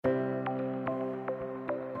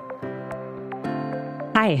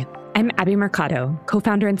Hi, I'm Abby Mercado,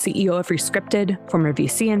 co-founder and CEO of Rescripted, former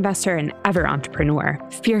VC investor and ever entrepreneur,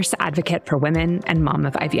 fierce advocate for women, and mom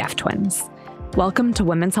of IVF twins. Welcome to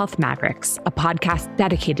Women's Health Mavericks, a podcast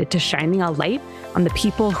dedicated to shining a light on the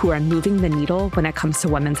people who are moving the needle when it comes to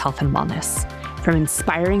women's health and wellness. From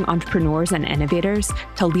inspiring entrepreneurs and innovators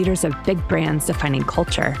to leaders of big brands defining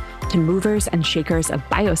culture, to movers and shakers of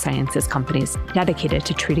biosciences companies dedicated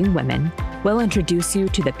to treating women, we'll introduce you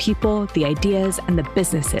to the people, the ideas, and the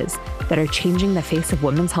businesses that are changing the face of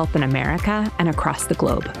women's health in America and across the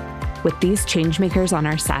globe. With these changemakers on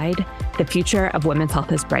our side, the future of women's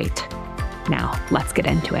health is bright. Now, let's get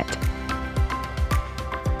into it.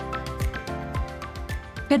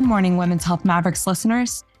 Good morning, Women's Health Mavericks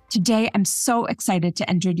listeners. Today, I'm so excited to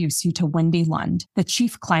introduce you to Wendy Lund, the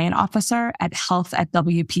Chief Client Officer at Health at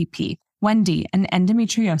WPP. Wendy, an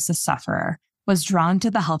endometriosis sufferer, was drawn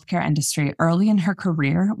to the healthcare industry early in her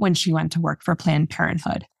career when she went to work for Planned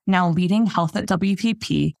Parenthood. Now leading Health at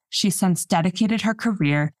WPP, she's since dedicated her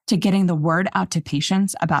career to getting the word out to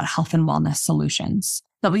patients about health and wellness solutions.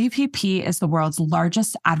 WPP is the world's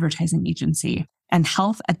largest advertising agency, and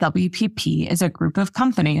Health at WPP is a group of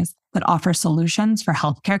companies that offer solutions for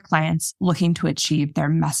healthcare clients looking to achieve their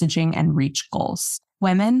messaging and reach goals.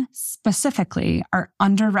 Women, specifically, are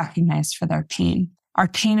under-recognized for their pain. Our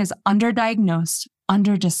pain is underdiagnosed,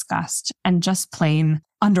 under-discussed, and just plain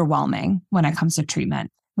underwhelming when it comes to treatment.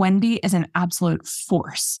 Wendy is an absolute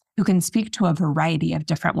force who can speak to a variety of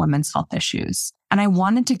different women's health issues. And I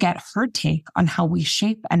wanted to get her take on how we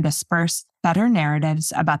shape and disperse better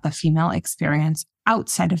narratives about the female experience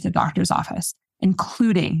outside of the doctor's office,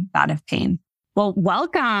 including that of pain. Well,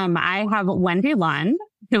 welcome. I have Wendy Lund,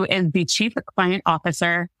 who is the Chief Client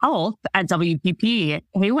Officer, Health at WPP.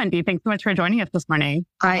 Hey, Wendy, thanks so much for joining us this morning.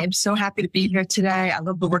 I am so happy to be here today. I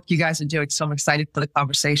love the work you guys are doing, so I'm excited for the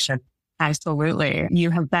conversation. Absolutely.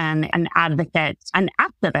 You have been an advocate, an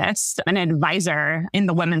activist, an advisor in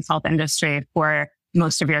the women's health industry for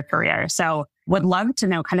most of your career. So would love to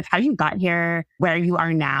know kind of how you got here, where you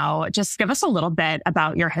are now. Just give us a little bit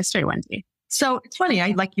about your history, Wendy. So it's funny, I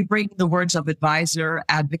like you bring the words of advisor,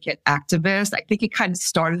 advocate, activist. I think it kind of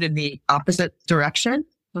started in the opposite direction.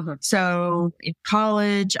 Mm-hmm. So in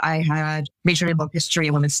college, I had majored in both history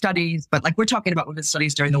and women's studies, but like we're talking about women's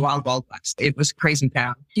studies during the Wild Wild West. It was crazy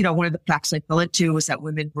town. You know, one of the facts I fell into was that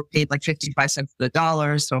women were paid like 55 cents to the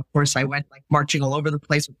dollar. So of course I went like marching all over the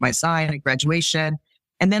place with my sign at graduation.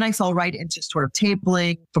 And then I fell right into sort of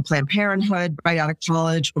tabling for Planned Parenthood, right out of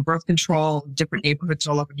college for birth control, different neighborhoods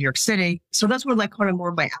all over New York City. So that's where like kind of more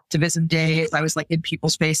of my activism days. I was like in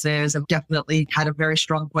people's faces. I've definitely had a very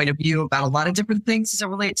strong point of view about a lot of different things as it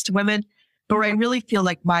relates to women. But where I really feel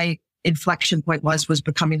like my inflection point was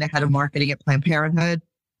becoming the head of marketing at Planned Parenthood,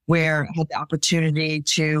 where I had the opportunity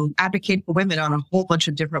to advocate for women on a whole bunch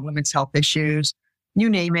of different women's health issues. You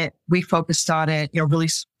name it, we focused on it, really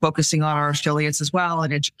focusing on our affiliates as well,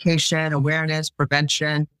 and education, awareness,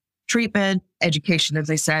 prevention, treatment, education, as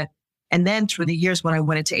I said. And then through the years when I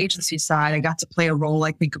went into agency side, I got to play a role,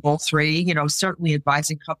 I think, of all three, certainly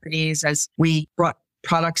advising companies as we brought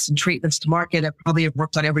products and treatments to market. I probably have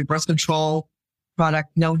worked on every birth control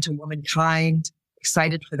product known to womankind,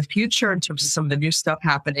 excited for the future in terms of some of the new stuff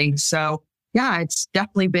happening. So yeah, it's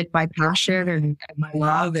definitely been my passion and my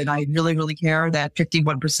love. And I really, really care that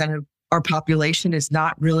 51% of our population is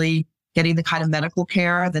not really getting the kind of medical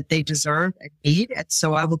care that they deserve and need. And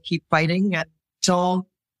so I will keep fighting until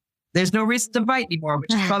there's no reason to fight anymore,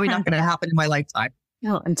 which is probably not going to happen in my lifetime.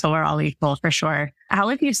 No, until we're all equal, for sure. How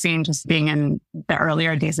have you seen, just being in the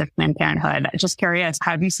earlier days of Planned Parenthood, just curious,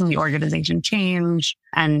 how have you seen the organization change,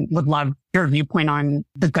 and would love your viewpoint on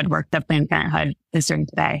the good work that Planned Parenthood is doing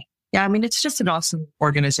today? Yeah, I mean, it's just an awesome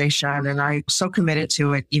organization, and I'm so committed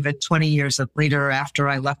to it, even 20 years later after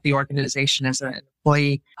I left the organization as an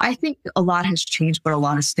employee. I think a lot has changed, but a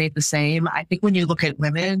lot has stayed the same. I think when you look at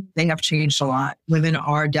women, they have changed a lot. Women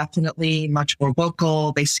are definitely much more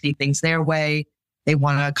vocal. They see things their way. They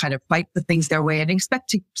want to kind of fight for things their way and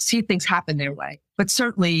expect to see things happen their way. But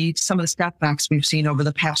certainly some of the setbacks we've seen over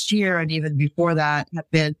the past year and even before that have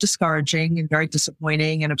been discouraging and very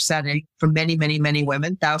disappointing and upsetting for many, many, many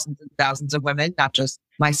women, thousands and thousands of women, not just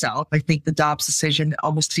myself. I think the Dobbs decision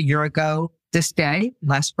almost a year ago this day,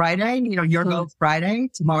 last Friday, year ago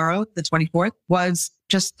Friday, tomorrow, the 24th, was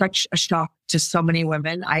just such a shock to so many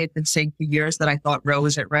women. I had been saying for years that I thought Roe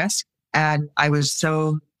was at risk, and I was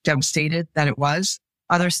so devastated that it was.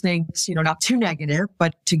 Other things, not too negative,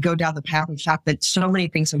 but to go down the path of the fact that so many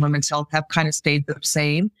things in women's health have kind of stayed the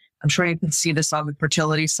same. I'm sure you can see this on the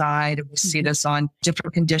fertility side, and we see this on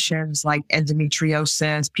different conditions like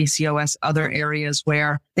endometriosis, PCOS, other areas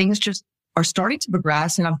where things just are starting to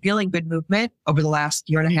progress. And I'm feeling good movement over the last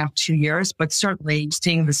year and a half, 2 years, but certainly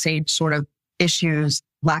seeing the same sort of issues,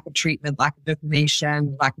 lack of treatment, lack of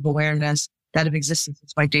information, lack of awareness that have existed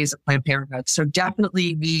since my days of Planned Parenthood. So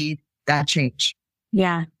definitely need that change.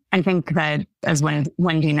 Yeah. I think that, as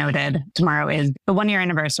Wendy noted, tomorrow is the 1-year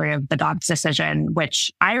anniversary of the Dobbs decision,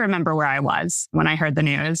 which I remember where I was when I heard the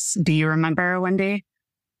news. Do you remember, Wendy,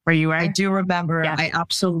 where you were? I do remember. Yeah. I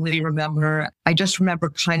absolutely remember. I just remember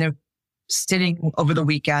kind of sitting over the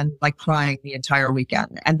weekend, like crying the entire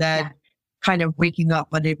weekend. And then kind of waking up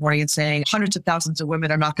Monday morning and saying hundreds of thousands of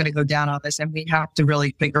women are not going to go down on this. And we have to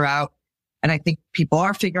really figure out. And I think people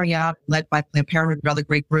are figuring out, led by Planned Parenthood and other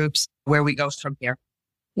great groups, where we go from here.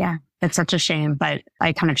 Yeah, it's such a shame, but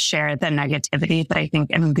I kind of share the negativity, but I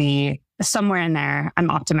think somewhere in there, I'm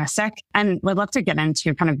optimistic and would love to get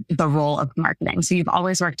into kind of the role of marketing. So you've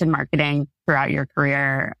always worked in marketing throughout your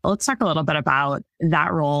career. Let's talk a little bit about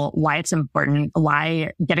that role, why it's important,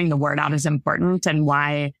 why getting the word out is important, and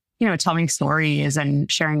why, telling stories and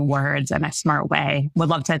sharing words in a smart way. Would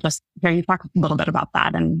love to just hear you talk a little bit about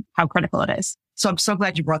that and how critical it is. So I'm so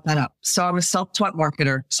glad you brought that up. So I'm a self-taught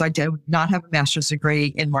marketer. So I did not have a master's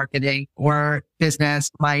degree in marketing or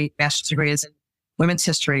business. My master's degree is in women's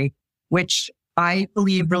history, which I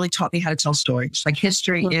believe really taught me how to tell stories. Like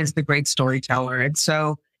history is the great storyteller. And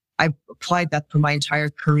so I've applied that through my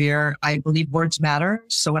entire career. I believe words matter.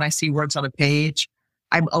 So when I see words on a page,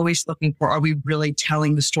 I'm always looking for, are we really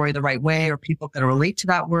telling the story the right way? Are people going to relate to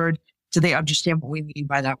that word? Do they understand what we mean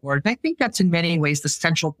by that word? And I think that's in many ways the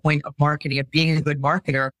central point of marketing, of being a good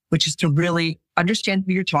marketer, which is to really understand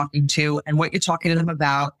who you're talking to and what you're talking to them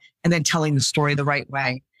about, and then telling the story the right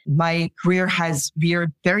way. My career has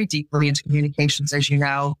veered very deeply into communications, as you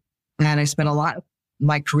know, and I spent a lot of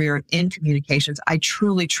my career in communications. I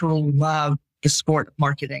truly, truly love the sport of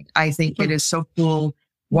marketing. I think it is so cool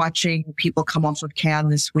watching people come off of Cannes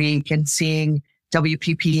this week and seeing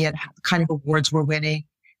WPP and the kind of awards we're winning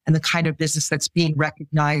and the kind of business that's being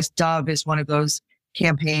recognized. Dove is one of those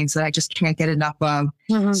campaigns that I just can't get enough of.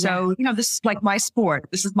 Mm-hmm. So, this is like my sport.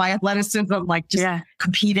 This is my athleticism, like just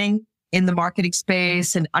competing in the marketing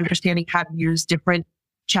space and understanding how to use different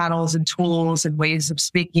channels and tools and ways of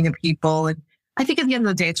speaking to people. And I think at the end of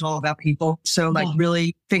the day, it's all about people. So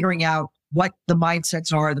really figuring out what the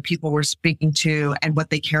mindsets are, the people we're speaking to, and what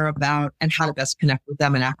they care about, and how to best connect with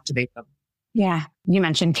them and activate them. Yeah. You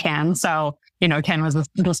mentioned Cannes. So, Cannes was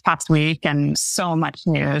this past week, and so much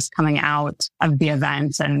news coming out of the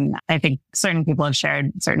event. And I think certain people have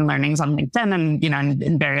shared certain learnings on LinkedIn and,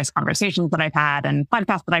 in various conversations that I've had and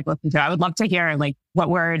podcasts that I've listened to. I would love to hear what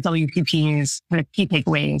were WPP's kind of key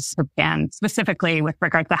takeaways for Cannes, specifically with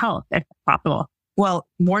regard to health, if possible. Well,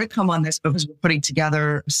 more to come on this because we're putting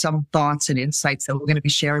together some thoughts and insights that we're going to be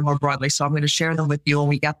sharing more broadly. So I'm going to share them with you when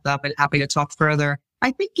we get them, and happy to talk further.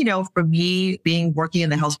 I think, for me, working in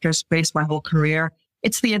the healthcare space my whole career,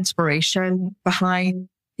 it's the inspiration behind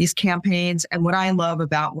these campaigns. And what I love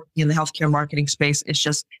about working in the healthcare marketing space is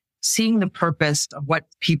just seeing the purpose of what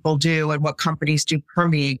people do and what companies do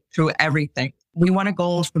permeate through everything. We won a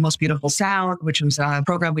gold for Most Beautiful Sound, which was a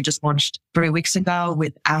program we just launched 3 weeks ago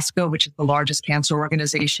with ASCO, which is the largest cancer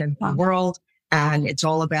organization in the world. And it's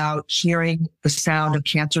all about hearing the sound of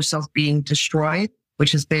cancer cells being destroyed,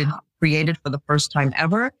 which has been created for the first time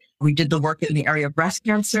ever. We did the work in the area of breast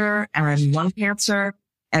cancer and lung cancer.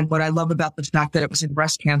 And what I love about the fact that it was in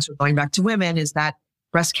breast cancer, going back to women, is that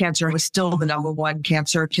breast cancer was still the #1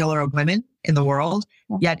 cancer killer of women in the world.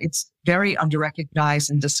 Yet it's very underrecognized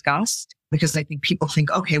and discussed, because I think people think,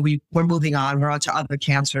 okay, we're moving on, we're on to other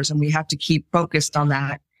cancers, and we have to keep focused on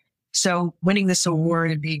that. So winning this award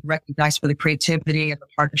and being recognized for the creativity and the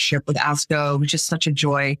partnership with ASCO, which is such a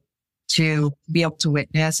joy to be able to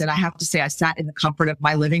witness. And I have to say, I sat in the comfort of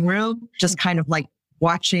my living room, just kind of like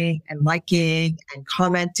watching and liking and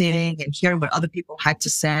commenting and hearing what other people had to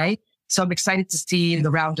say. So I'm excited to see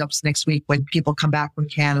the roundups next week when people come back from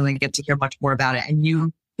Cannes and they get to hear much more about it. And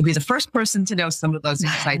you will be the first person to know some of those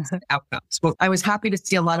insights and outcomes. Well, I was happy to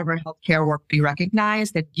see a lot of our healthcare work be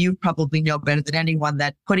recognized. And you probably know better than anyone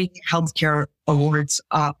that putting healthcare awards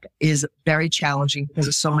up is very challenging because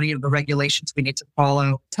of so many of the regulations we need to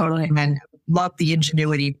follow. Totally. And love the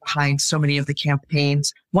ingenuity behind so many of the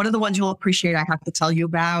campaigns. One of the ones you'll appreciate, I have to tell you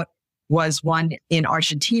about, was one in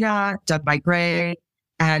Argentina done by Gray.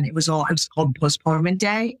 And it was called Postponement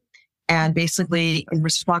Day. And basically, in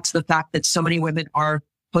response to the fact that so many women are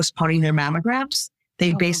postponing their mammograms,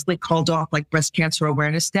 they basically called off Breast Cancer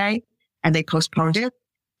Awareness Day, and they postponed it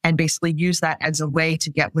and basically used that as a way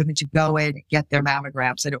to get women to go in and get their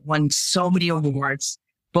mammograms. And it won so many awards,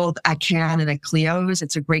 both at Cannes and at Clio's.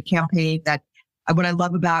 It's a great campaign that What I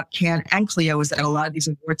love about Cannes and Clio is that a lot of these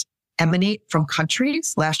awards emanate from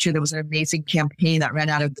countries. Last year, there was an amazing campaign that ran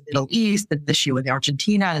out of the Middle East, and this year with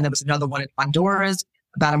Argentina, and there was another one in Honduras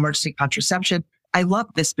about emergency contraception. I love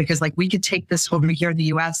this because like we could take this over here in the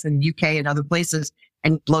US and UK and other places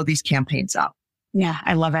and blow these campaigns up. Yeah,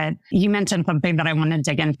 I love it. You mentioned something that I want to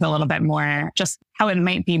dig into a little bit more, just how it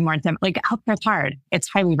might be more, like healthcare is hard. It's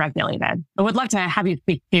highly regulated. I would love to have you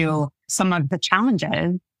speak to some of the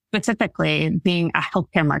challenges, specifically being a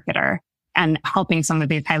healthcare marketer and helping some of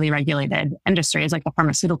these highly regulated industries like the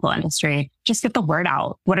pharmaceutical industry, just get the word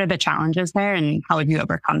out. What are the challenges there and how have you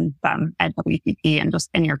overcome them at WPP and just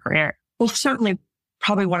in your career? Well, certainly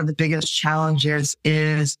probably one of the biggest challenges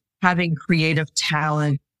is having creative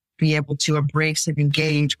talent be able to embrace and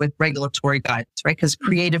engage with regulatory guidance, right? Because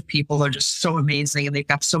creative people are just so amazing and they've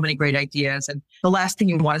got so many great ideas. And the last thing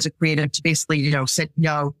you want is a creative to basically, say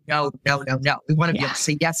no, no, no, no, no. We want to be able to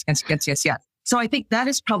say yes, yes, yes, yes, yes. So I think that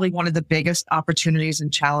is probably one of the biggest opportunities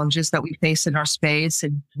and challenges that we face in our space.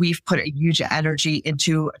 And we've put a huge energy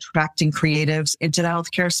into attracting creatives into the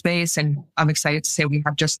healthcare space. And I'm excited to say we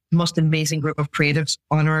have just the most amazing group of creatives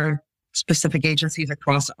on our specific agencies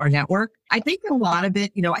across our network. I think a lot of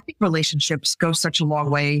it, I think relationships go such a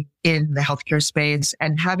long way in the healthcare space,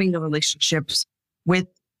 and having the relationships with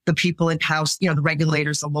the people in-house, the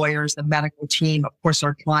regulators, the lawyers, the medical team, of course,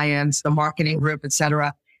 our clients, the marketing group, et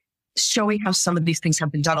cetera, showing how some of these things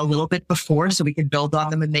have been done a little bit before so we can build on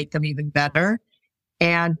them and make them even better.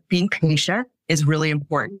 And being patient is really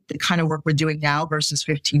important. The kind of work we're doing now versus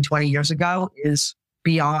 15, 20 years ago is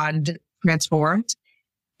beyond transformed.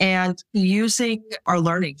 And using our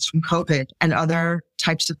learnings from COVID and other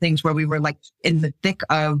types of things where we were like in the thick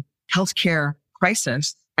of healthcare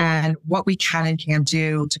crisis and what we can and can't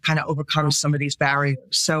do to kind of overcome some of these barriers.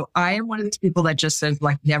 So I am one of these people that just says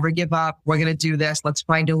like, never give up. We're going to do this. Let's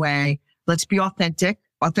find a way. Let's be authentic.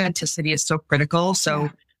 Authenticity is so critical. So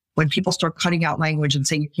when people start cutting out language and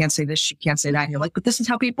saying, you can't say this, you can't say that, and you're like, but this is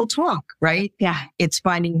how people talk, right? Yeah. It's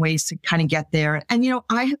finding ways to kind of get there. And,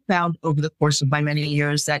 I have found over the course of my many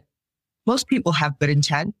years that most people have good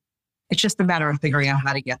intent. It's just a matter of figuring out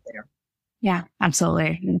how to get there. Yeah,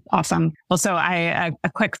 absolutely. Awesome. Well, so a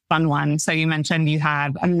quick fun one. So you mentioned you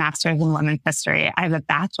have a master's in women's history. I have a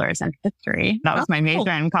bachelor's in history. That was my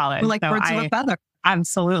major in college. We're like birds of a feather.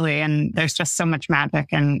 Absolutely. And there's just so much magic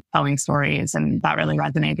in telling stories. And that really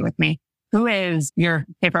resonated with me. Who is your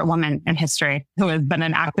favorite woman in history who has been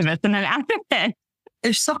an activist and an advocate?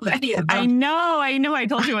 There's so many of them. I know. I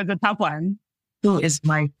told you it was a tough one. Who is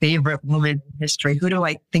my favorite woman in history? Who do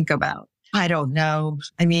I think about? I don't know.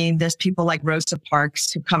 I mean, there's people like Rosa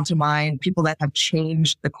Parks who come to mind, people that have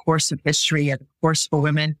changed the course of history and the course for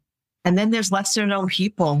women. And then there's lesser known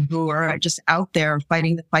people who are just out there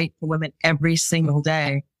fighting the fight for women every single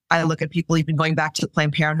day. I look at people even going back to the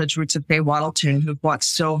Planned Parenthood's roots of Faye Waddleton, who fought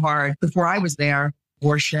so hard before I was there,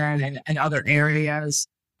 abortion and other areas,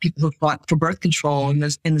 people who fought for birth control in the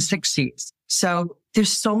 60s. So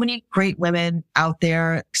there's so many great women out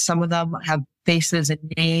there. Some of them have faces and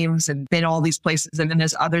names and been all these places. And then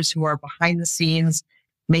there's others who are behind the scenes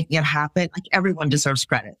making it happen. Like everyone deserves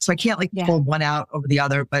credit. So I can't pull one out over the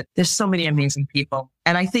other, but there's so many amazing people.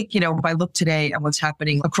 And I think, if I look today at what's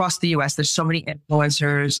happening across the US, there's so many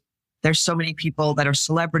influencers. There's so many people that are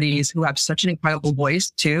celebrities who have such an incredible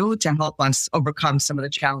voice too, to help us overcome some of the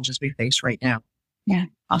challenges we face right now. Yeah.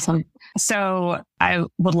 Awesome. So I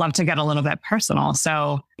would love to get a little bit personal.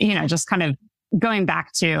 So, just kind of going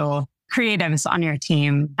back to creatives on your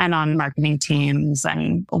team and on marketing teams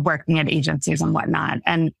and working at agencies and whatnot.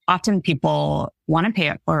 And often people want to pay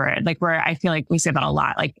it forward. Like where I feel like we say that a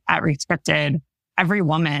lot, like at Restricted, every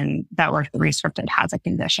woman that works at Restricted has a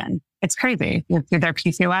condition. It's crazy. It's either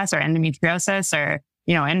PCOS or endometriosis or,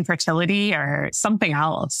 infertility or something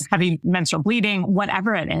else, heavy menstrual bleeding,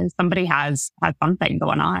 whatever it is, somebody has something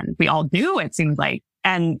going on. We all do, it seems like.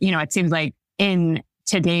 And, it seems like in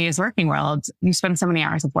today's working world, you spend so many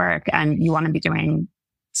hours of work and you want to be doing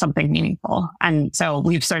something meaningful. And so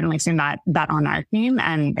we've certainly seen that on our team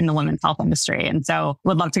and in the women's health industry. And so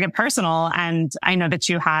would love to get personal. And I know that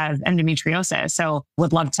you have endometriosis. So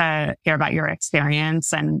would love to hear about your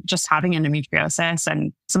experience and just having endometriosis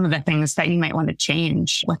and some of the things that you might want to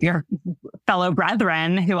change with your fellow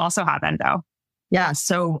brethren who also have endo. Yeah.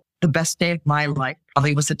 So the best day of my life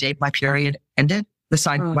probably was the day my period ended,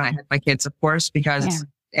 besides when I had my kids, of course, because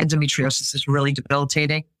endometriosis is really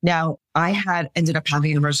debilitating. Now, I had ended up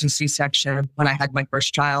having an emergency C-section when I had my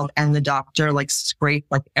first child, and the doctor scraped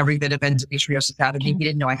every bit of endometriosis out of me. He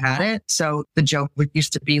didn't know I had it. So the joke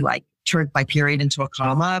used to be turned my period into a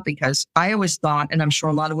comma because I always thought, and I'm sure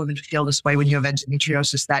a lot of women feel this way when you have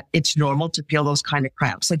endometriosis, that it's normal to feel those kind of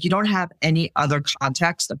cramps. Like you don't have any other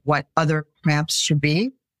context of what other cramps should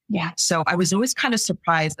be. Yeah. So I was always kind of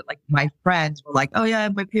surprised that like my friends were like, oh yeah, I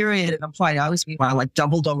have my period and I'm fine. I was meanwhile like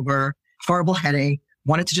doubled over, horrible headache,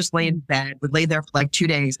 wanted to just lay in bed, would lay there for like 2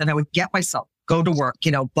 days and I would get myself, go to work,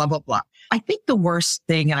 blah, blah, blah. I think the worst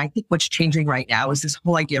thing, and I think what's changing right now is this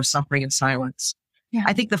whole idea of suffering in silence. Yeah.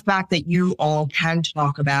 I think the fact that you all can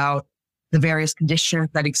talk about the various conditions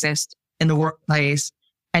that exist in the workplace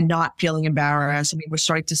and not feeling embarrassed. I mean, we're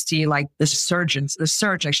starting to see like the surge,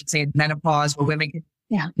 I should say, in menopause where women can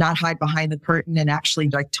not hide behind the curtain and actually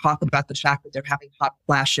like talk about the fact that they're having hot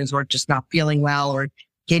flashes or just not feeling well or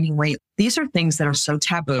gaining weight. These are things that are so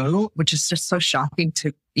taboo, which is just so shocking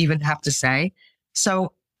to even have to say.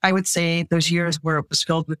 So I would say those years where it was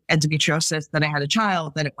filled with endometriosis, then I had a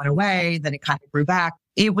child, then it went away, then it kind of grew back.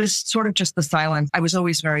 It was sort of just the silence. I was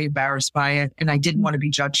always very embarrassed by it and I didn't want to be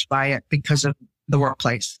judged by it because of the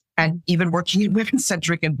workplace. And even working in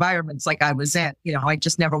women-centric environments like I was in, I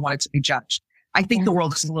just never wanted to be judged. I think the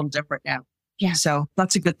world is a little different now. Yeah. So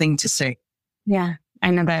that's a good thing to see. Yeah. I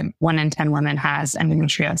know that 1 in 10 women has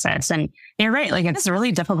endometriosis. And you're right. Like it's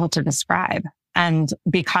really difficult to describe. And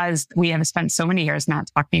because we have spent so many years not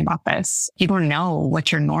talking about this, you don't know what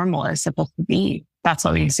your normal is supposed to be. That's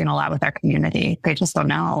what we've seen a lot with our community. They just don't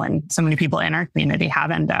know. And so many people in our community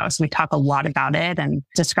have endo. So we talk a lot about it and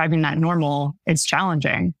describing that normal is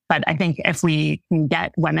challenging. But I think if we can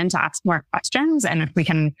get women to ask more questions and if we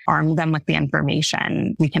can arm them with the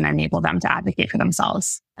information, we can enable them to advocate for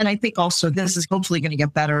themselves. And I think also this is hopefully going to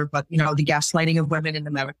get better, but the gaslighting of women in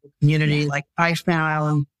the medical community, like I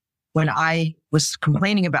found when I was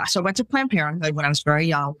complaining about, so I went to Planned Parenthood when I was very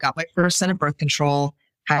young, got my first set of birth control,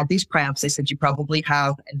 had these cramps. They said, you probably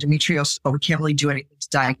have endometriosis, but we can't really do anything to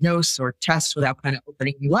diagnose or test without kind of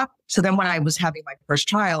opening you up. So then when I was having my first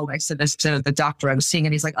child, I said this to the doctor I was seeing,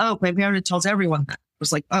 and he's like, oh, Planned Parenthood tells everyone that. I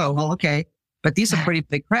was like, oh, well, okay. But these are pretty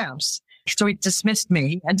big cramps. So he dismissed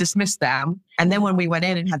me and dismissed them. And then when we went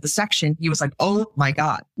in and had the section, he was like, oh my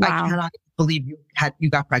God, wow. I cannot believe you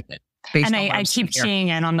got pregnant. And I keep keying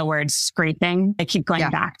in on the word scraping. I keep going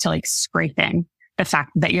back to like scraping. The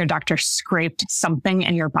fact that your doctor scraped something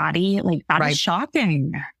in your body, like that is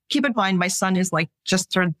shocking. Keep in mind, my son is like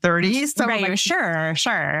just turned 30. So right, like,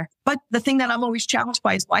 sure. But the thing that I'm always challenged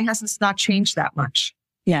by is why hasn't it not changed that much?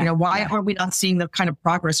 Yeah. Why are we not seeing the kind of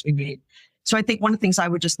progress we made? So I think one of the things I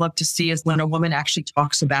would just love to see is when a woman actually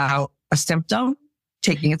talks about a symptom,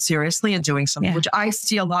 taking it seriously and doing something, which I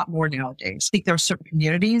see a lot more nowadays. I think there are certain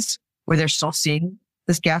communities where they're still seeing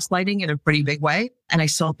this gaslighting in a pretty big way. And I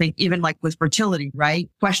still think even like with fertility, right?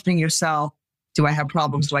 Questioning yourself, do I have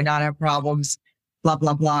problems? Do I not have problems? Blah,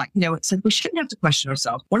 blah, blah. It's like we shouldn't have to question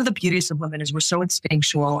ourselves. One of the beauties of women is we're so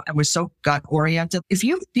instinctual and we're so gut oriented. If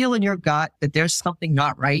you feel in your gut that there's something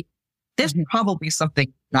not right, there's probably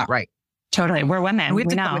something not right. Totally. We're women. And we have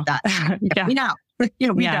to know. come with that. We know.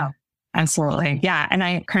 We know. Absolutely. Yeah. And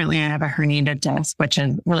I have a herniated disc, which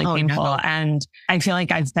is really painful. No. And I feel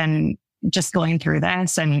like I've been just going through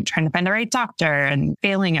this and trying to find the right doctor and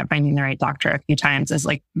failing at finding the right doctor a few times has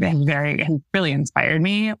really inspired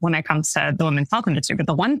me when it comes to the women's health industry. But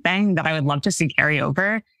the one thing that I would love to see carry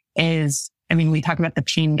over is, we talk about the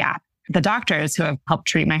pain gap. The doctors who have helped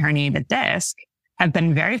treat my herniated disc have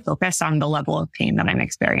been very focused on the level of pain that I'm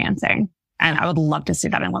experiencing. And I would love to see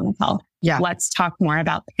that in women's health. Yeah. Let's talk more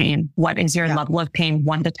about pain. What is your level of pain?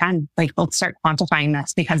 1 to 10. Let's start quantifying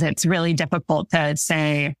this because it's really difficult to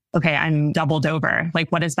say, okay, I'm doubled over.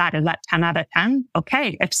 What is that? Is that 10 out of 10?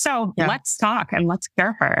 Okay. If so, let's talk and let's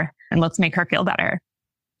cure her and let's make her feel better.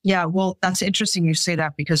 Yeah. Well, that's interesting you say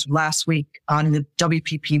that because last week on the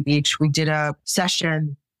WPP Beach, we did a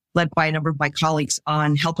session led by a number of my colleagues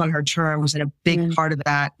on health on her terms. And a big part of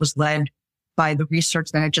that was led by the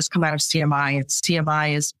research that had just come out of CMI.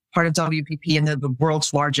 CMI is part of WPP and they're the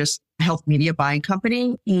world's largest health media buying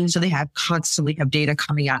company. So they constantly have data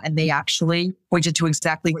coming out and they actually pointed to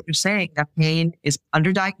exactly what you're saying, that pain is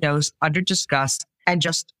underdiagnosed, underdiscussed, and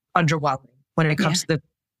just underwhelming when it comes to the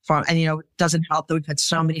farm. And, it doesn't help that we've had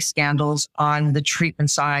so many scandals on the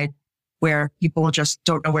treatment side where people just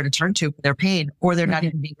don't know where to turn to for their pain or they're not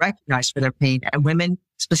even being recognized for their pain. And women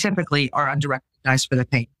specifically are underrecognized for their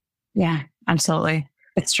pain. Yeah, absolutely.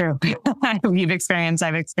 It's true. I've experienced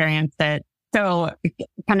it. So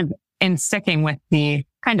kind of in sticking with the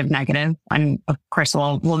kind of negative, and of course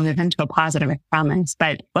we'll move into a positive, I promise,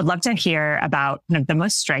 but would love to hear about kind of the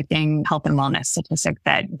most striking health and wellness statistic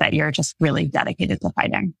that you're just really dedicated to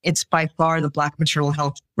fighting. It's by far the Black maternal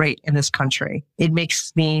health rate in this country. It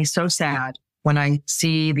makes me so sad when I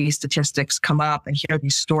see these statistics come up and hear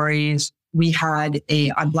these stories. We had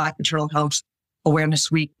on Black Maternal Health Awareness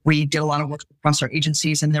Week, we did a lot of work across our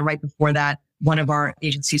agencies. And then right before that, one of our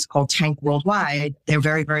agencies called Tank Worldwide, they're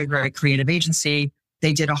very, very, very creative agency.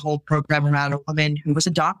 They did a whole program around a woman who was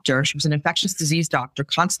a doctor. She was an infectious disease doctor,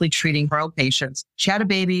 constantly treating her own patients. She had a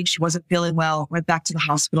baby. She wasn't feeling well, went back to the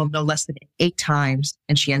hospital no less than 8 times.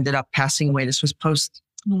 And she ended up passing away. This was post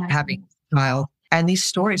having a child. And these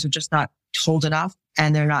stories are just not told enough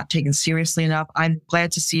and they're not taken seriously enough. I'm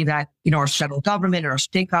glad to see that, our federal government or our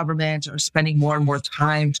state government are spending more and more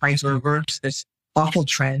time trying to reverse this awful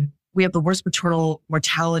trend. We have the worst maternal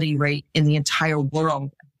mortality rate in the entire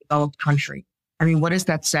world, developed country. I mean, what does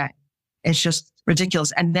that say? It's just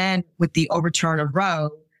ridiculous. And then with the overturn of Roe,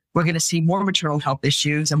 we're going to see more maternal health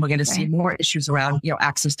issues and we're going to see more issues around,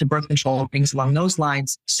 access to birth control and things along those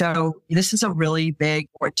lines. So this is a really big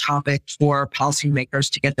important topic for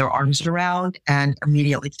policymakers to get their arms around and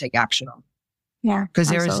immediately take action on. Yeah. Because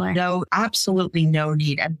there is absolutely no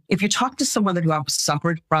need. And if you talk to someone who has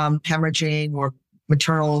suffered from hemorrhaging or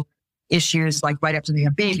maternal issues, like right after they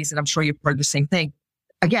have babies, and I'm sure you've heard the same thing,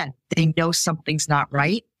 again, they know something's not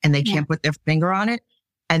right and they can't put their finger on it.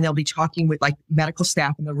 And they'll be talking with like medical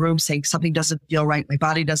staff in the room saying something doesn't feel right. My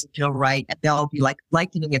body doesn't feel right. And they'll be like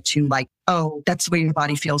likening it to like, oh, that's the way your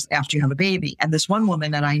body feels after you have a baby. And this one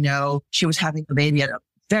woman that I know, she was having a baby at a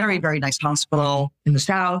very, very nice hospital in the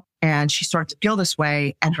South. And she started to feel this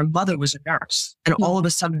way. And her mother was a nurse. And all of a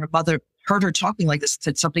sudden her mother heard her talking like this,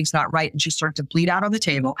 said something's not right. And she started to bleed out on the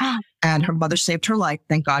table. And her mother saved her life,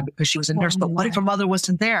 thank God, because she was a nurse. But what if her mother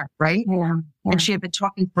wasn't there, right? Yeah. And she had been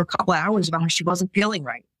talking for a couple of hours about how she wasn't feeling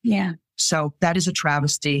right. Yeah. So that is a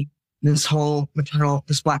travesty, this whole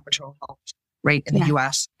this Black maternal health rate in the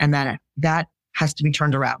US. And that has to be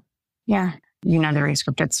turned around. Yeah. The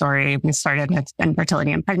rescripted story, we started with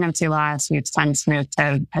infertility and pregnancy loss. We've since moved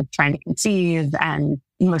to trying to conceive. And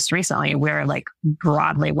most recently, we're like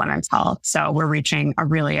broadly women's health. So we're reaching a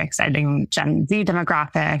really exciting Gen Z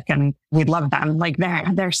demographic and we love them. Like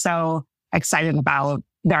they're so excited about,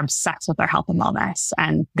 they're obsessed with their health and wellness.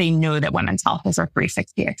 And they know that women's health is a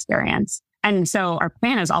 360 experience. And so our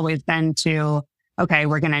plan has always been to, okay,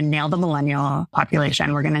 we're going to nail the millennial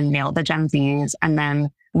population. We're going to nail the Gen Zs. And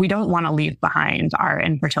then we don't want to leave behind our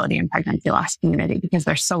infertility and pregnancy loss community because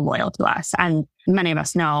they're so loyal to us. And many of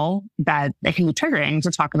us know that it can be triggering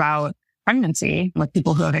to talk about pregnancy with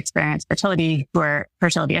people who have experienced fertility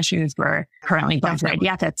issues, who are currently going through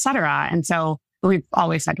IVF, et cetera. And so we've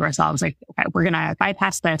always said to ourselves, like, okay, we're going to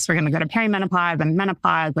bypass this. We're going to go to perimenopause and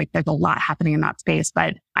menopause. Like there's a lot happening in that space.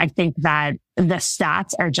 But I think that the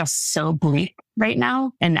stats are just so bleak right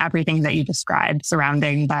now and everything that you described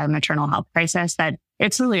surrounding the maternal health crisis that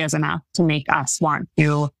it really is enough to make us want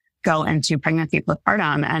to go into pregnancy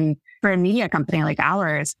postpartum. And for a media company like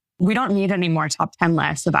ours, we don't need any more top 10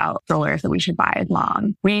 lists about strollers that we should buy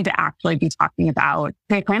long. We need to actually be talking about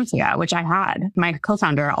preeclampsia, which I had. My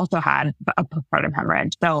co-founder also had a postpartum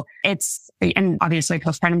hemorrhage. So and obviously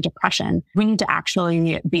postpartum depression. We need to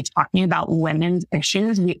actually be talking about women's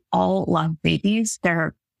issues. We all love babies.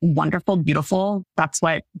 They're wonderful, beautiful. That's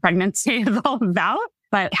what pregnancy is all about.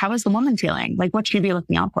 But how is the woman feeling? Like, what should you be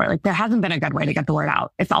looking out for? Like, there hasn't been a good way to get the word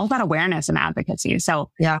out. It's all about awareness and advocacy.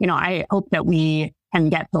 So, I hope that we can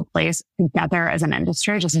get to a place together as an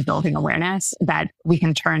industry, just building awareness that we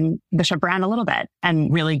can turn the ship around a little bit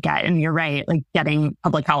and really and you're right, like getting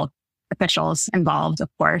public health officials involved, of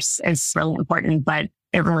course, is really important, but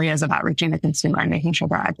it really is about reaching the consumer and making sure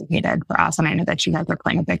they're educated for us. And I know that you guys are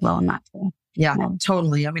playing a big role in that too. Yeah,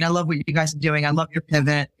 totally. I mean, I love what you guys are doing. I love your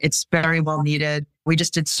pivot. It's very well needed. We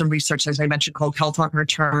just did some research, as I mentioned, called Health on Her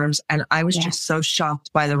Terms. And I was just so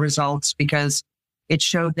shocked by the results because it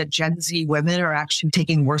showed that Gen Z women are actually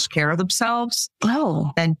taking worse care of themselves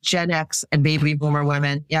than Gen X and baby boomer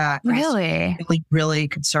women. Yeah. Really? Really, really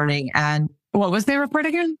concerning. And what was their report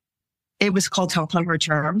again? It was called Health on Her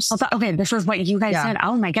Terms. Okay, this is what you guys said.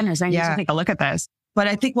 Oh my goodness, I need to take a look at this. But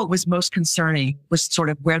I think what was most concerning was sort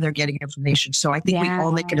of where they're getting information. So I think we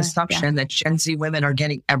all make an assumption that Gen Z women are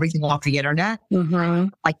getting everything off the internet. Mm-hmm.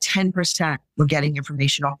 Like 10% were getting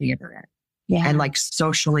information off the internet. Yeah. And like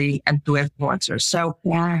socially and through influencers. So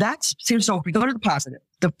so if we go to the positive,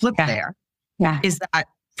 the flip there is that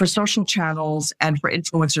for social channels and for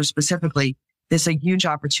influencers specifically, there's a huge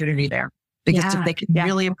opportunity there. Because if they can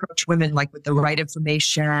really approach women like with the right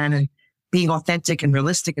information and being authentic and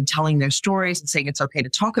realistic and telling their stories and saying it's okay to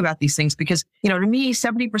talk about these things. Because, to me,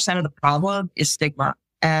 70% of the problem is stigma.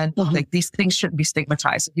 And like these things shouldn't be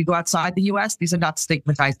stigmatized. If you go outside the US, these are not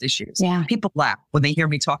stigmatized issues. Yeah. People laugh when they hear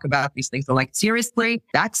me talk about these things. They're like, seriously,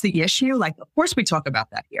 that's the issue? Like, of course we talk about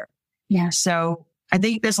that here. Yeah. So I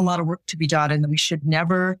think there's a lot of work to be done, and we should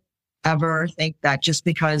never, ever think that just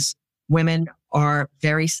because women are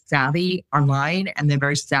very savvy online and they're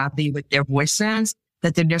very savvy with their voices,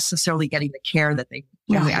 that they're necessarily getting the care that they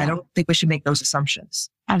I don't think we should make those assumptions.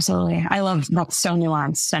 Absolutely. I love that's so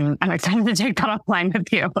nuanced, and I'm excited to take that offline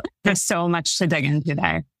with you. There's so much to dig into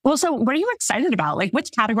there. Well, so what are you excited about? Like,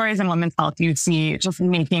 which categories in women's health do you see just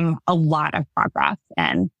making a lot of progress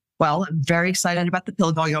in? Well, I'm very excited about the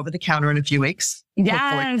pill going over the counter in a few weeks.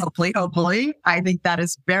 Yes. Hopefully. I think that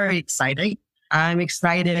is very exciting. I'm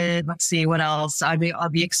excited. Let's see what else. I'll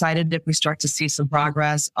be excited if we start to see some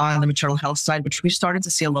progress on the maternal health side, which we started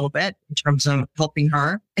to see a little bit in terms of helping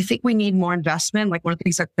her. I think we need more investment. Like, one of the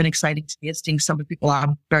things that's been exciting to me is seeing some of the people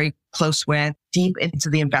I'm very close with deep into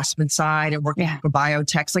the investment side and working for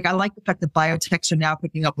biotechs. Like, I like the fact that biotechs are now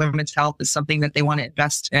picking up women's health as something that they want to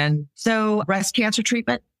invest in. So breast cancer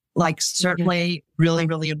treatment, like, certainly really,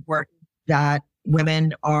 really important that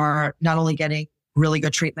women are not only getting really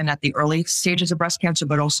good treatment at the early stages of breast cancer,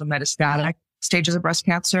 but also metastatic stages of breast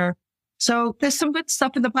cancer. So there's some good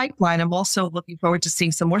stuff in the pipeline. I'm also looking forward to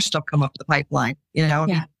seeing some more stuff come up the pipeline.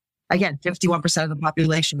 Again, 51% of the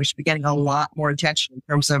population, we should be getting a lot more attention in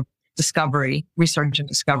terms of discovery, research and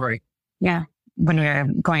discovery. Yeah. When we were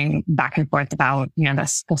going back and forth about,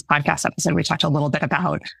 this podcast episode, we talked a little bit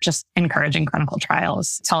about just encouraging clinical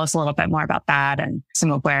trials. Tell us a little bit more about that and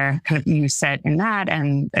some of where kind of you sit in that,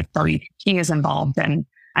 and if WPP is involved and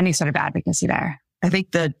any sort of advocacy there. I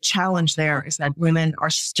think the challenge there is that women are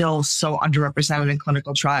still so underrepresented in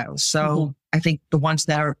clinical trials. So I think the ones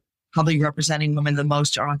that are probably representing women the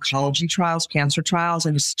most are oncology trials, cancer trials,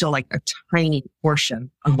 and it's still like a tiny portion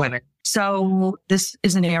of women. So this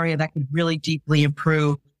is an area that can really deeply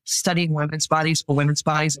improve studying women's bodies for women's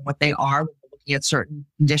bodies and what they are, looking at certain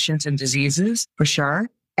conditions and diseases for sure.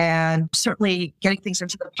 And certainly getting things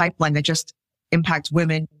into the pipeline that just impact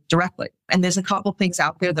women directly. And there's a couple things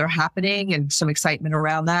out there that are happening and some excitement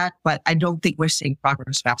around that, but I don't think we're seeing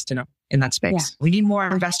progress fast enough in that space. Yeah. We need more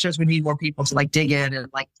investors. We need more people to dig in and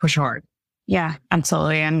push hard. Yeah,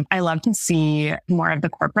 absolutely. And I love to see more of the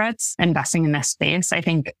corporates investing in this space. I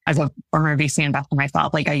think as a former VC investor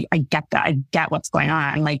myself, I get that. I get what's going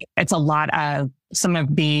on. It's a lot of some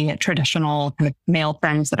of the traditional kind of male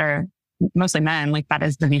firms that are mostly men, that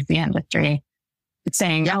is the VC industry. It's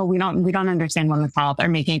saying, we don't understand women's health, or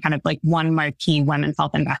making kind of one marquee women's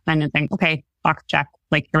health investment and think, okay, box check,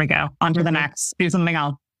 here we go, on to the next, do something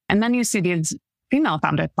else. And then you see these female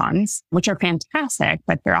founded funds, which are fantastic,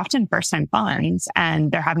 but they're often first-time funds,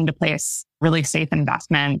 and they're having to place really safe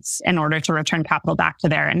investments in order to return capital back to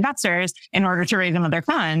their investors in order to raise another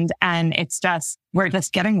fund. And we're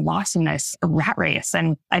just getting lost in this rat race.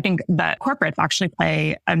 And I think the corporates actually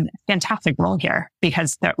play a fantastic role here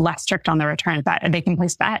because they're less strict on the returns, that they can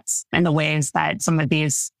place bets in the ways that some of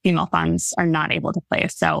these female funds are not able to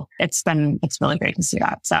place. So it's really great to see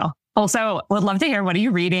that. So also, would love to hear, what are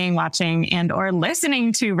you reading, watching, and or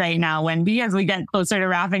listening to right now, Wendy, as we get closer to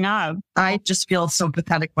wrapping up? I just feel so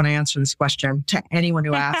pathetic when I answer this question to anyone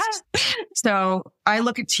who asks. So I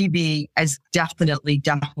look at TV as definitely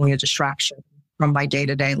a distraction from my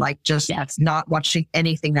day-to-day, not watching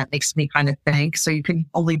anything that makes me kind of think. So you can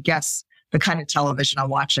only guess the kind of television I'm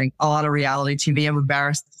watching. A lot of reality TV, I'm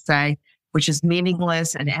embarrassed to say, which is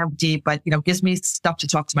meaningless and empty, but, gives me stuff to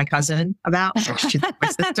talk to my cousin about. She's my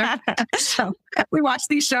sister. So we watch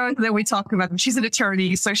these shows and then we talk about them. She's an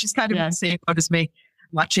attorney, so she's kind of in the same boat as me.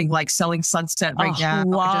 Watching Selling Sunset right now.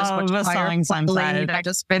 Love Selling Sunset. I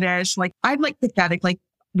just finished. I'm pathetic.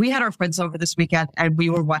 We had our friends over this weekend and we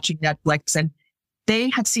were watching Netflix, and they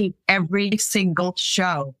had seen every single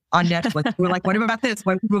show on Netflix. We were like, what about this?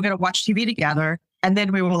 We're going to watch TV together. And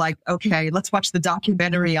then we were like, okay, let's watch the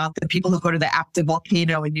documentary on the people who go to the active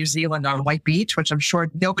volcano in New Zealand on White Beach, which I'm sure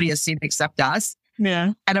nobody has seen except us.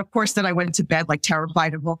 Yeah. And of course, then I went to bed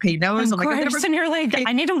terrified of volcanoes. Of course. And you're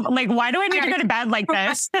I need to, why do I need to go to bed like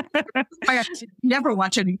this? I never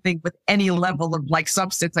watch anything with any level of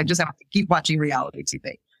substance. I just have to keep watching reality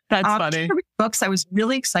TV. That's funny. Books. I was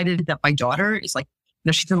really excited that my daughter is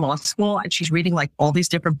she's in law school and she's reading all these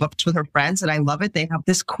different books with her friends. And I love it. They have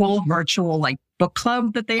this cool virtual book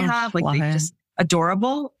club that they have. They're just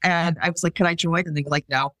adorable. And I was like, can I join? And they were like,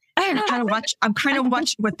 no. I'm kind of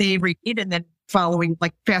watching what they read and then following,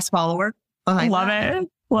 fast follower. Love it.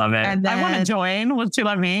 And then, I want to join. Would you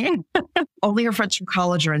let me? Only her friends from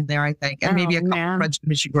college are in there, I think. And maybe a couple of friends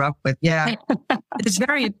she grew up with. Yeah. It's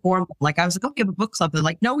very informal. I was like, okay, the book club. They're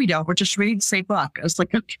like, no, we don't. We're just reading the same book. I was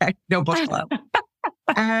like, okay, no book club.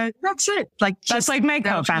 And that's it. That's my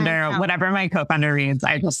co-founder. Whatever my co-founder reads,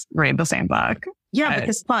 I just read the same book. Yeah,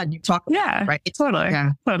 because it's fun. You talk about it, right? Totally.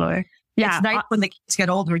 Yeah. Totally. Yeah. It's nice when the kids get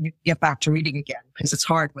older and you get back to reading again, because it's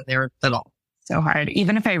hard when they're little. So hard.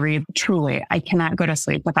 Even if I read, truly, I cannot go to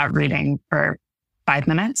sleep without reading for 5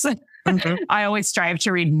 minutes. Mm-hmm. I always strive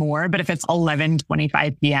to read more, but if it's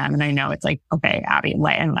 11:25 p.m. and I know it's like, okay, Abby,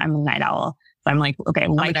 and I'm a night owl. So I'm like, okay,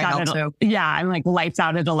 lights out I'm like lights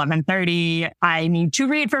out at 11:30. I need to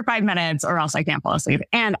read for 5 minutes or else I can't fall asleep.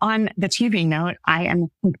 And on the TV note, I am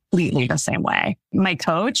completely the same way. My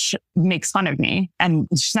coach makes fun of me, and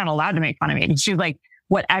she's not allowed to make fun of me. She's like,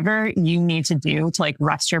 whatever you need to do to like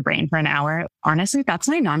rest your brain for an hour. Honestly, that's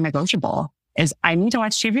my non-negotiable. Is I need to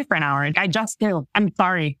watch TV for an hour. I just do. I'm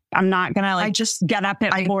sorry. I'm not going to like just get up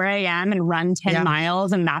at 4 a.m. and run 10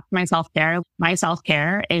 miles and that's my self-care. My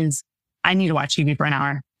self-care is I need to watch TV for an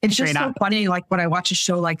hour. It's just so funny. Like when I watch a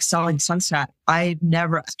show like Selling Sunset, I've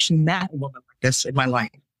never actually met a woman like this in my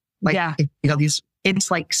life. Like,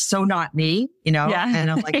 it's like so not me, And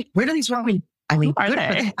I'm like, where do these women, who are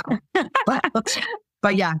they?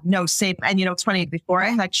 But yeah, no, same. And it's funny, before I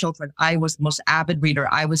had children, I was the most avid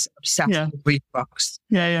reader. I was obsessed with reading books.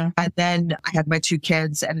 Yeah. And then I had my 2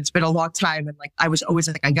 kids and it's been a long time. And like, I was always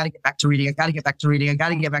like, I got to get back to reading. I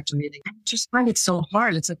just find it so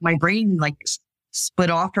hard. It's like my brain like split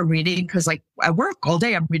off from reading because like I work all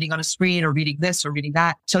day. I'm reading on a screen or reading this or reading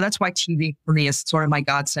that. So that's why TV for me is sort of my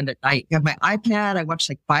godsend at night. I have my iPad. I watch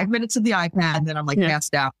like 5 minutes of the iPad and then I'm like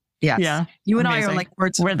passed out. Yes. Yeah. You and I are like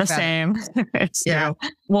words. We're the same. It's true.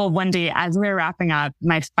 Well, Wendy, as we're wrapping up,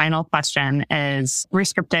 my final question is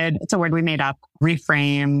rescripted. It's a word we made up.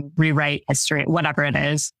 Reframe, rewrite history, whatever it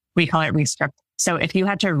is. We call it rescript. So if you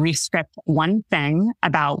had to rescript one thing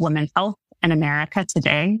about women's health in America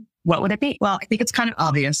today, what would it be? Well, I think it's kind of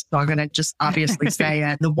obvious. So I'm going to just obviously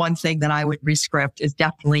say the one thing that I would rescript is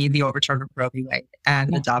definitely the overturn of Roe v. Wade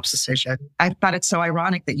and the Dobbs decision. I thought it's so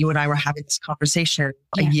ironic that you and I were having this conversation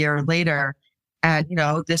a year later. And,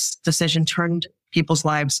 this decision turned people's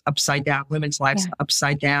lives upside down, women's lives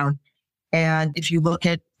upside down. And if you look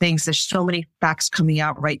at things, there's so many facts coming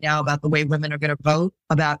out right now about the way women are going to vote,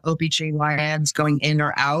 about OBGYNs going in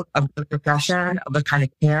or out of the profession, of the kind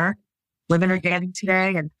of care women are getting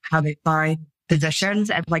today and how they find physicians.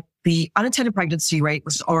 And like the unintended pregnancy rate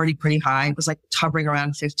was already pretty high. It was like hovering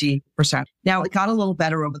around 50%. Now it got a little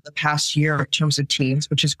better over the past year in terms of teens,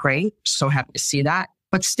 which is great. So happy to see that.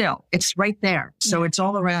 But still, it's right there. So it's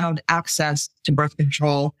all around access to birth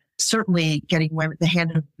control. Certainly getting women,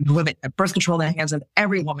 birth control in the hands of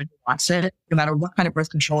every woman who wants it, no matter what kind of birth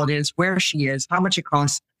control it is, where she is, how much it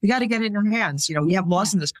costs. We got to get it in her hands. We have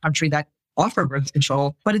laws in this country that offer birth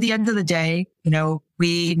control. But at the end of the day,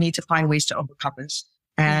 we need to find ways to overcome this.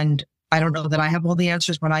 And I don't know that I have all the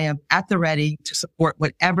answers, but I am at the ready to support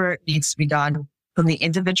whatever needs to be done from the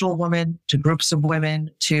individual woman to groups of women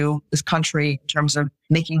to this country in terms of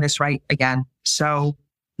making this right again. So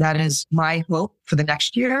that is my hope for the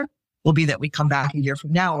next year will be that we come back a year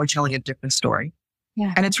from now and we're telling a different story.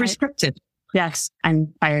 Yeah. And it's rescripted. Yes.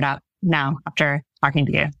 I'm fired up now after talking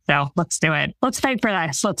to you. So let's do it. Let's fight for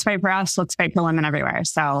this. Let's fight for us. Let's fight for women everywhere.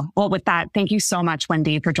 So, well, with that, thank you so much,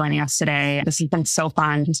 Wendy, for joining us today. This has been so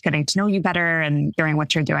fun, just getting to know you better and hearing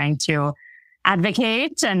what you're doing to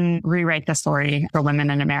advocate and rewrite the story for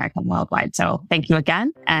women in America and worldwide. So thank you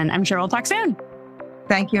again. And I'm sure we'll talk soon.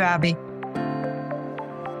 Thank you, Abby.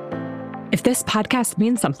 If this podcast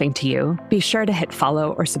means something to you, be sure to hit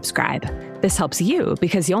follow or subscribe. This helps you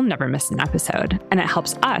because you'll never miss an episode, and it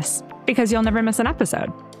helps us because you'll never miss an episode.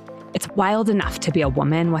 It's wild enough to be a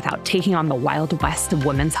woman without taking on the wild west of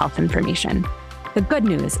women's health information. The good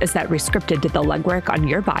news is that Rescripted did the legwork on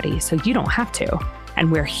your body so you don't have to,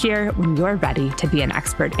 and we're here when you're ready to be an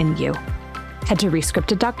expert in you. Head to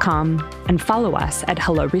rescripted.com and follow us at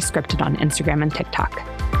Hello Rescripted on Instagram and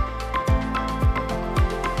TikTok.